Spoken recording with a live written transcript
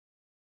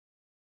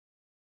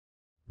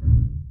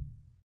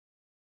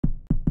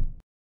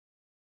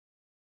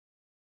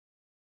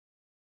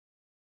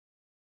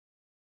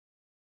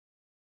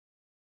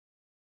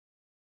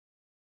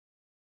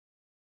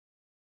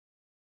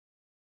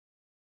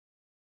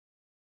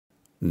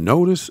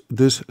Notice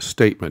this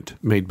statement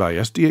made by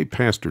SDA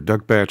pastor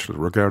Doug Batchelor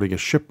regarding a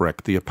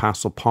shipwreck the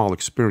Apostle Paul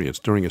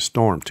experienced during a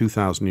storm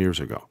 2,000 years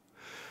ago.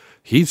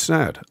 He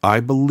said, "I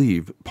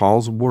believe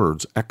Paul's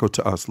words echo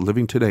to us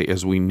living today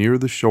as we near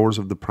the shores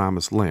of the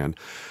Promised Land,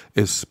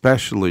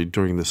 especially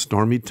during the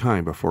stormy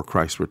time before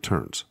Christ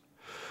returns.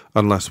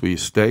 Unless we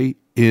stay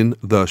in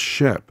the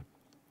ship,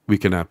 we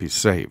cannot be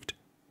saved.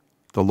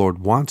 The Lord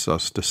wants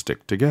us to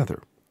stick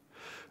together."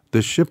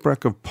 The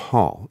shipwreck of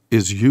Paul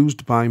is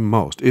used by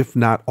most, if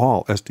not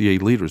all, SDA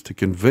leaders to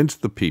convince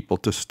the people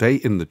to stay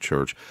in the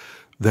church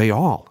they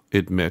all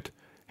admit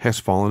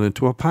has fallen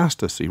into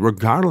apostasy,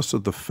 regardless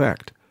of the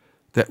fact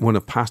that when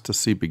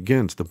apostasy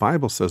begins, the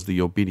Bible says the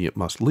obedient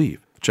must leave.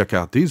 Check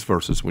out these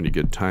verses when you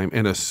get time,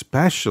 and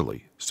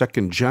especially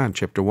 2 John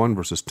chapter 1,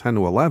 verses 10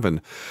 to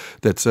 11,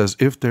 that says,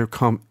 "If there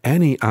come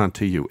any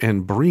unto you,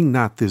 and bring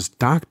not this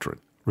doctrine,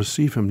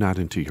 receive him not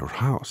into your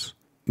house,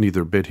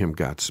 neither bid him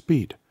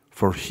Godspeed.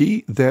 For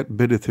he that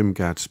biddeth him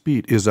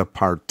Godspeed is a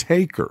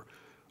partaker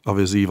of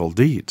his evil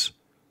deeds."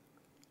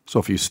 So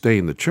if you stay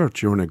in the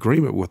church, you're in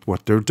agreement with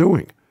what they're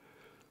doing.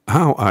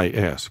 How, I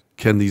ask,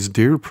 can these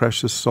dear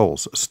precious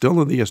souls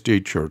still in the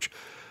SDA church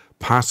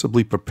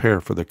possibly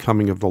prepare for the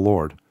coming of the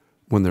Lord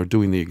when they're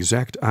doing the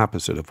exact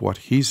opposite of what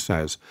he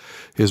says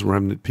his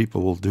remnant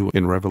people will do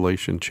in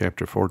Revelation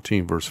chapter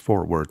 14, verse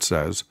 4, where it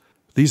says,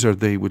 "These are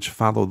they which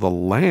follow the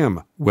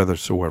Lamb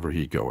whithersoever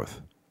he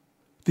goeth."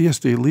 The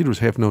SDA leaders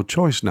have no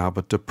choice now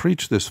but to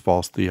preach this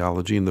false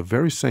theology in the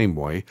very same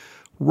way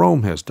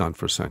Rome has done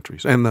for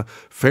centuries, and the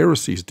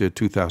Pharisees did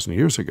 2,000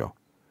 years ago.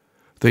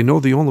 They know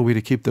the only way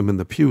to keep them in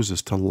the pews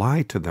is to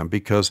lie to them,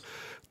 because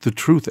the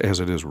truth as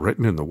it is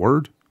written in the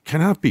Word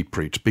cannot be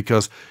preached,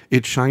 because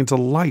it shines a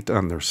light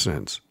on their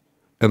sins.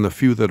 And the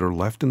few that are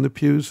left in the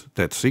pews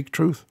that seek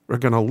truth are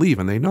going to leave,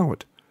 and they know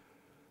it.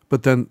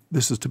 But then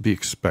this is to be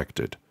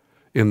expected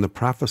in the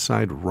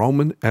prophesied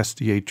Roman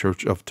SDA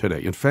church of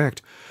today. In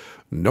fact,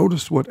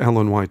 notice what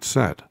Ellen White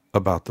said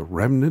about the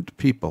remnant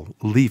people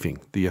leaving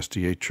the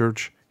SDA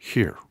church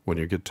here when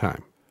you get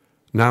time.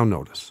 Now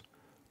notice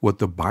what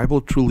the Bible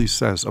truly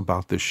says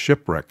about this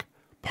shipwreck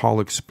Paul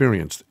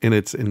experienced in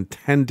its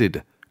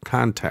intended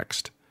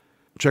context.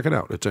 Check it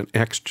out. It's in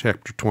Acts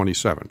chapter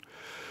 27.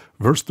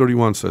 Verse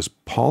 31 says,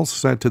 "Paul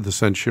said to the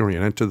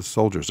centurion and to the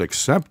soldiers,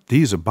 Except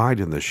these abide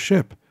in the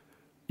ship,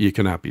 ye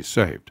cannot be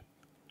saved."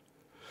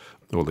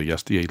 Well, the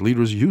SDA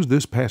leaders use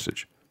this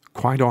passage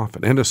quite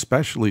often, and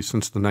especially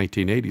since the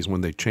 1980s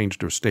when they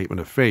changed their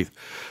statement of faith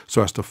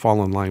so as to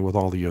fall in line with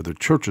all the other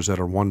churches that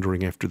are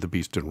wandering after the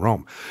beast in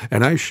Rome.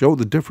 And I show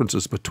the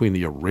differences between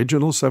the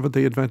original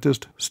Seventh-day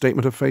Adventist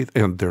statement of faith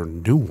and their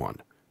new one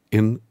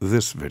in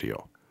this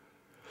video.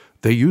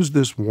 They use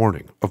this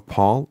warning of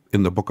Paul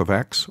in the book of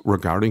Acts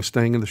regarding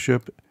staying in the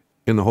ship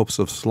in the hopes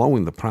of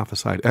slowing the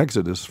prophesied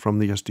exodus from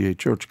the SDA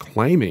church,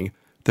 claiming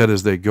that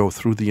as they go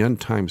through the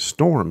end-time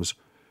storms,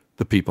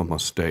 the people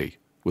must stay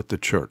with the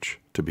church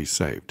to be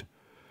saved.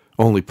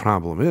 Only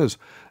problem is,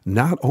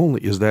 not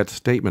only is that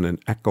statement an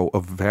echo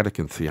of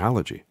Vatican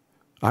theology,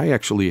 I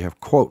actually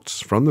have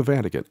quotes from the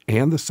Vatican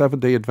and the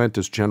Seventh-day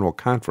Adventist General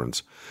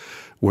Conference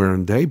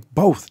wherein they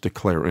both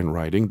declare in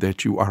writing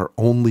that you are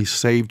only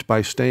saved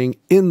by staying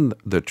in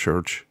the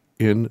church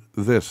in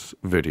this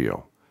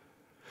video.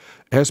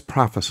 As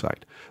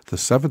prophesied, the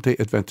Seventh-day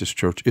Adventist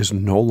Church is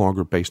no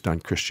longer based on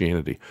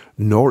Christianity,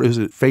 nor is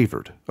it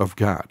favored of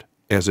God,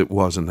 as it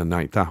was in the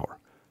ninth hour.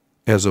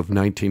 As of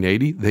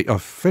 1980, they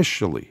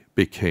officially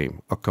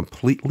became a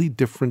completely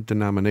different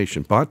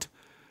denomination, but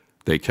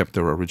they kept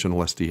their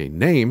original SDA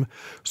name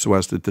so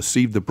as to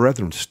deceive the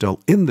brethren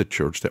still in the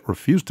church that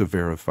refused to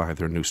verify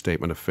their new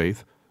statement of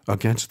faith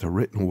against the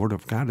written word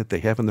of God that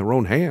they have in their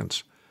own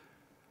hands.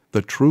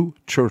 The true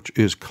church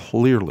is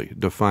clearly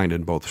defined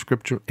in both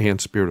Scripture and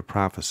spirit of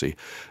prophecy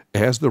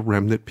as the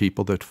remnant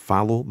people that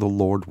follow the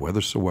Lord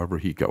whithersoever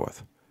he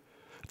goeth.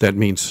 That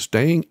means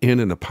staying in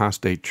an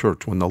apostate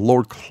church when the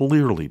Lord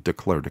clearly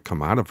declared to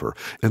come out of her,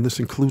 and this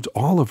includes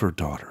all of her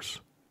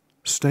daughters.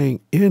 Staying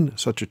in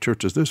such a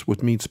church as this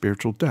would mean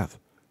spiritual death.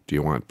 Do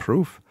you want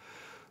proof?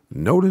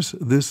 Notice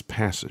this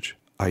passage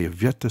I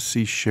have yet to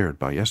see shared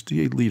by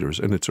SDA leaders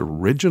in its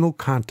original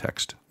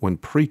context when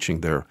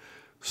preaching their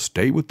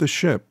stay with the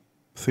ship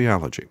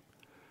theology.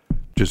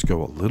 Just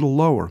go a little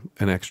lower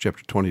in Acts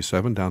chapter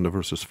 27 down to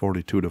verses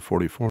 42 to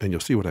 44, and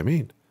you'll see what I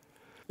mean.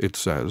 It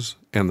says,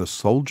 "And the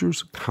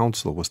soldiers'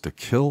 counsel was to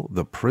kill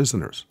the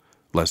prisoners,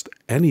 lest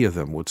any of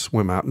them would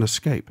swim out and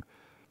escape.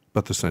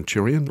 But the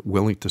centurion,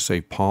 willing to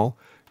save Paul,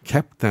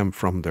 kept them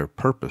from their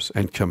purpose,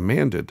 and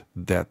commanded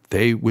that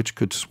they which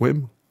could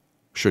swim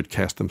should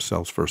cast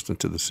themselves first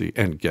into the sea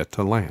and get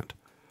to land.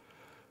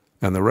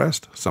 And the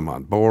rest, some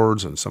on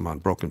boards and some on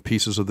broken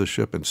pieces of the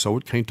ship, and so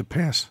it came to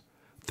pass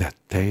that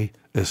they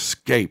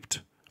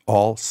escaped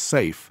all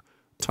safe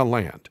to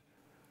land."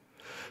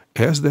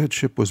 As that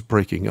ship was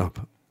breaking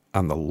up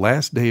on the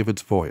last day of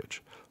its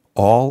voyage,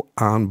 all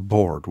on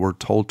board were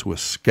told to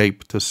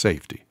escape to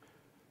safety.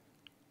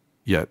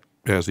 Yet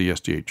as the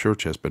SDA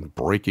church has been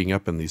breaking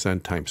up in these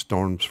end-time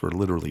storms for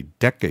literally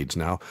decades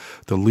now,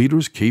 the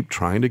leaders keep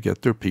trying to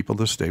get their people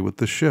to stay with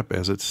the ship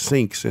as it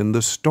sinks in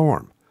the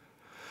storm.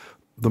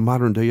 The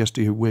modern-day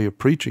SDA way of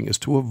preaching is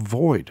to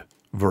avoid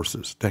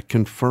verses that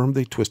confirm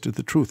they twisted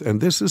the truth.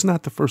 And this is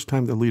not the first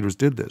time the leaders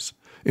did this.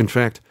 In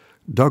fact,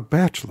 Doug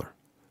Batchelor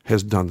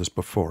has done this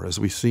before, as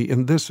we see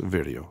in this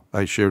video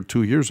I shared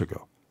 2 years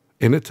ago.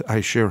 In it,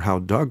 I share how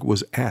Doug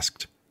was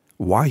asked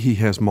why he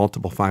has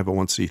multiple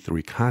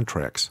 501c3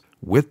 contracts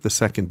with the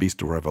second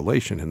beast of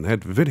Revelation in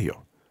that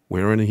video,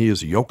 wherein he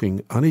is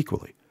yoking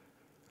unequally.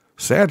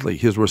 Sadly,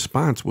 his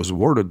response was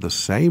worded the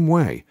same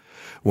way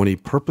when he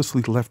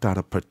purposely left out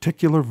a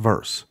particular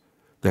verse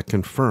that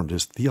confirmed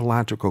his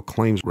theological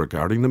claims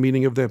regarding the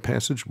meaning of that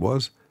passage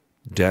was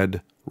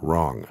dead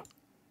wrong.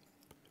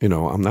 You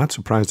know, I'm not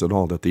surprised at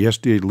all that the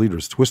SDA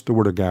leaders twist the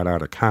Word of God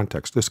out of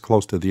context this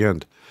close to the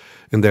end,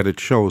 and that it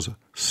shows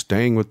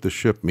staying with the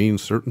ship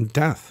means certain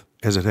death,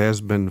 as it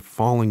has been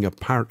falling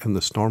apart in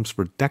the storms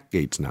for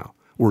decades now.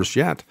 Worse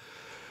yet,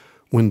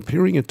 when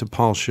peering into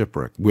Paul's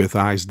shipwreck with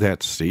eyes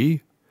that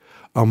see,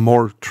 a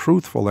more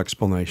truthful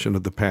explanation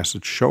of the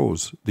passage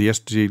shows the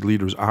SDA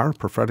leaders are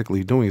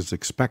prophetically doing as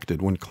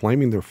expected when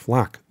claiming their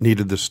flock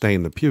needed to stay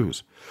in the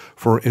pews,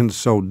 for in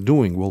so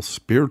doing will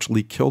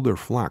spiritually kill their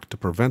flock to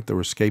prevent their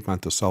escape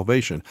unto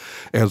salvation,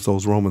 as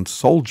those Roman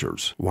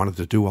soldiers wanted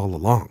to do all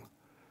along.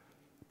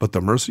 But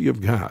the mercy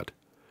of God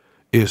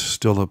is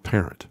still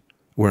apparent,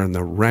 wherein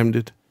the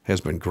remnant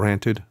has been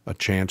granted a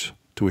chance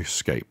to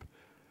escape.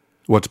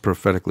 What's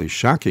prophetically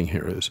shocking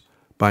here is,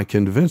 by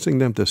convincing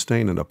them to stay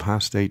in an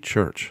apostate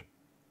church,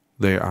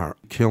 they are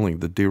killing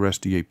the dear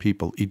SDA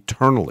people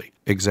eternally,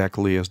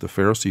 exactly as the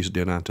Pharisees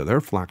did unto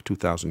their flock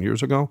 2,000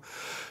 years ago,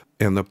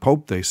 and the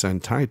Pope they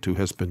send tithe to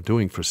has been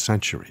doing for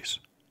centuries.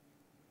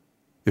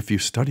 If you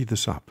study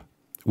this up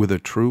with a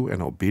true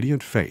and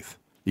obedient faith,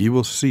 you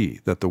will see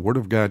that the Word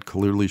of God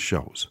clearly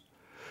shows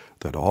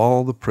that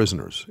all the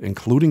prisoners,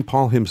 including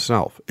Paul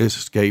himself,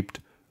 escaped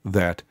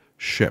that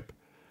ship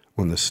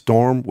when the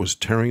storm was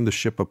tearing the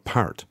ship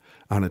apart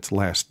on its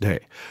last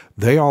day.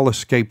 They all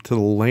escaped to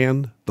the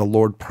land the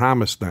Lord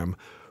promised them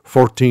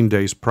 14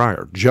 days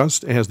prior,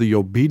 just as the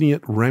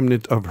obedient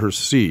remnant of her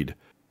seed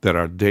that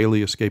are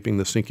daily escaping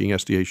the sinking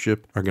SDA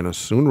ship are going to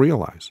soon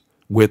realize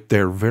with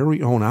their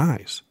very own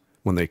eyes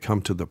when they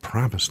come to the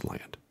promised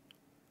land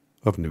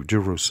of New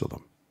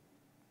Jerusalem.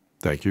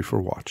 Thank you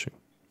for watching.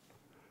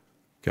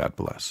 God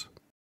bless.